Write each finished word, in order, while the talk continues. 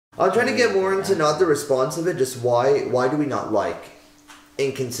I'm trying to get more into not the response of it, just why do we not like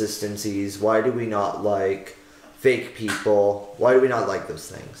inconsistencies? Why do we not like fake people? Why do we not like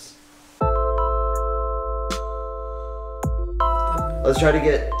those things? Let's try to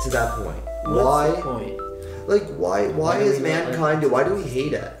get to that point. What's the point? Like, why is mankind, why do we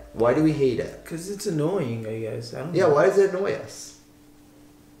hate it? Why do we hate it? Because it's annoying, I guess. I don't Yeah, know. why does it annoy us?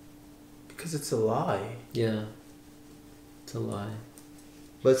 Because it's a lie. Yeah. It's a lie.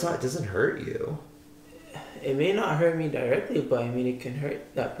 But it's not, it doesn't hurt you. It may not hurt me directly, but I mean, it can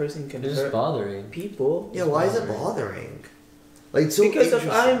hurt. That person can It's hurt just bothering. people. Yeah, why is it bothering? Like, it's so Because if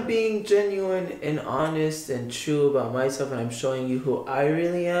interesting. I'm being genuine and honest and true about myself and I'm showing you who I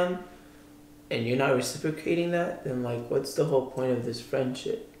really am and you're not reciprocating that, then like what's the whole point of this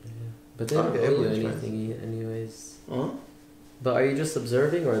friendship? Yeah. But they don't Okay, owe you which anything anyways. Huh? But are you just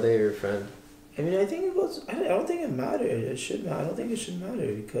observing or are they your friend? I mean, I think it goes. I don't think it matters. It should matter. I don't think it should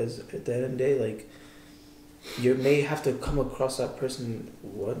matter because at the end of the day, like, you may have to come across that person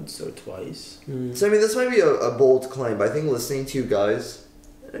once or twice. So, I mean, this might be a bold claim, but I think listening to you guys,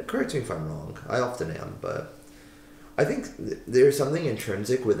 correct me if I'm wrong, I often am, but I think there's something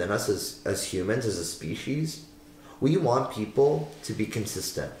intrinsic within us as humans, as a species. We want people to be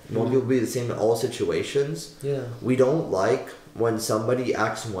consistent. We want people to be the same in all situations. Yeah. We don't like when somebody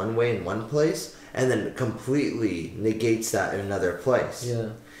acts one way in one place and then completely negates that in another place. Yeah.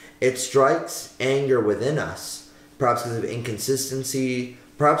 It strikes anger within us, perhaps because of inconsistency.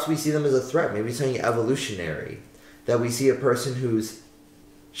 Perhaps we see them as a threat, maybe something evolutionary. That we see a person who's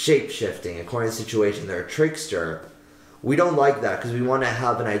shape-shifting according to the situation, they're a trickster. We don't like that because we want to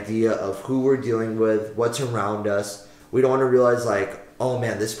have an idea of who we're dealing with, what's around us. We don't want to realize like, oh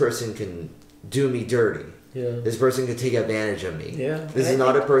man, this person can do me dirty. Yeah. This person could take advantage of me. Yeah. This is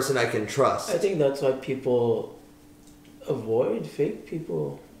not a person I can trust. I think that's why people avoid fake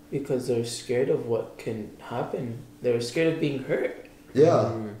people because they're scared of what can happen. They're scared of being hurt.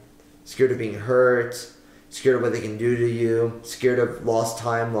 Yeah. Scared of being hurt, scared of what they can do to you, scared of lost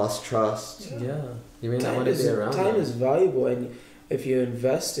time, lost trust. Yeah. You may not Time want to is be around time them. is valuable, and if you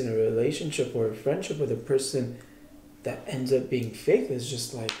invest in a relationship or a friendship with a person that ends up being fake, it's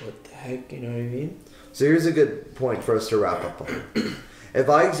just like, what the heck, you know what I mean? So here's a good point for us to wrap up on. If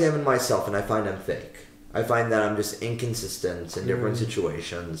I examine myself and I find I'm fake, I find that I'm just inconsistent in different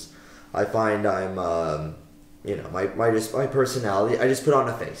situations. I find I'm, my personality, I just put on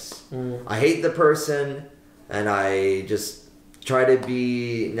a face. I hate the person, and I just try to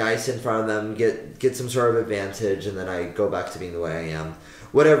be nice in front of them, get some sort of advantage, and then I go back to being the way I am.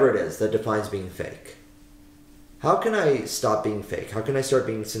 Whatever it is that defines being fake. How can I stop being fake? How can I start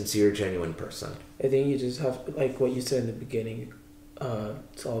being a sincere, genuine person? I think you just have, like what you said in the beginning,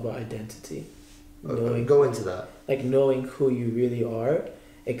 it's all about identity. Go into that. Like knowing who you really are,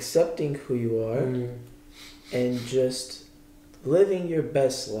 accepting who you are, and just living your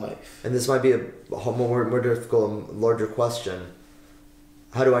best life. And this might be a more difficult and larger question.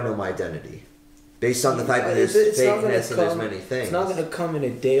 How do I know my identity? Based on the fact that there's fakeness and there's many things. It's not going to come in a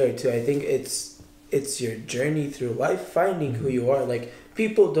day or two. I think it's your journey through life, finding who you are. Like,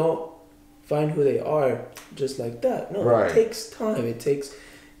 people don't find who they are just like that. No, Right. It takes time. It takes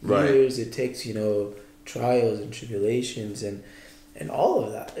years. It takes, trials and tribulations and all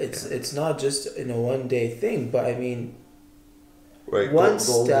of that. It's not just in a one day thing, but I mean, right. One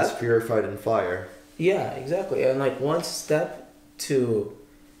Gold is step. purified in fire. Yeah, exactly. And like one step to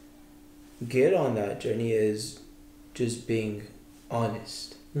get on that journey is just being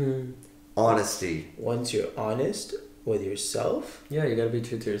honest. Honesty. Once you're honest with yourself, Yeah, you gotta be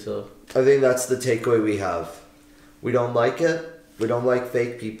true to yourself. I think that's the takeaway we have. We don't like it. We don't like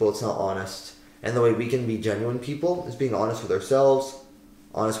fake people. It's not honest. And the way we can be genuine people is being honest with ourselves,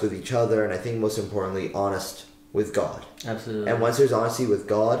 honest with each other, and I think most importantly, honest with God. Absolutely. And once there's honesty with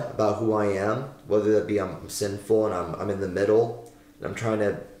God about who I am, whether that be I'm sinful and I'm in the middle, and I'm trying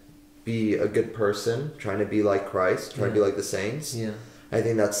to be a good person, trying to be like Christ, trying to be like the saints, Yeah. I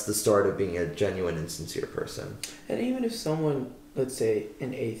think that's the start of being a genuine and sincere person. and even if someone, let's say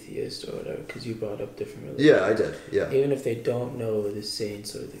an atheist or whatever, because you brought up different religions. Yeah, I did. Yeah. Even if they don't know the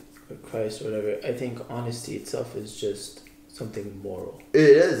saints or Christ or whatever, I think honesty itself is just something moral. It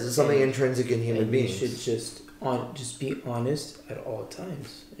is. It's something intrinsic in human and beings. You should just be honest at all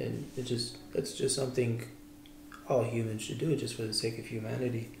times, and that's just something all humans should do, just for the sake of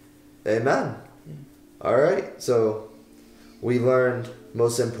humanity. Amen. All right. So we learned,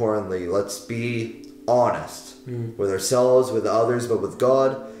 most importantly, let's be honest with ourselves, with others, but with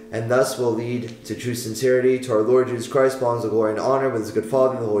God, and thus will lead to true sincerity. To our Lord Jesus Christ belongs the glory and honor with his good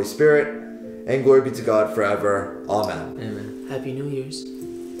Father and the Holy Spirit, and glory be to God forever. Amen. Amen. Happy New Year's.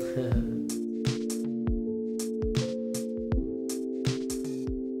 Bye.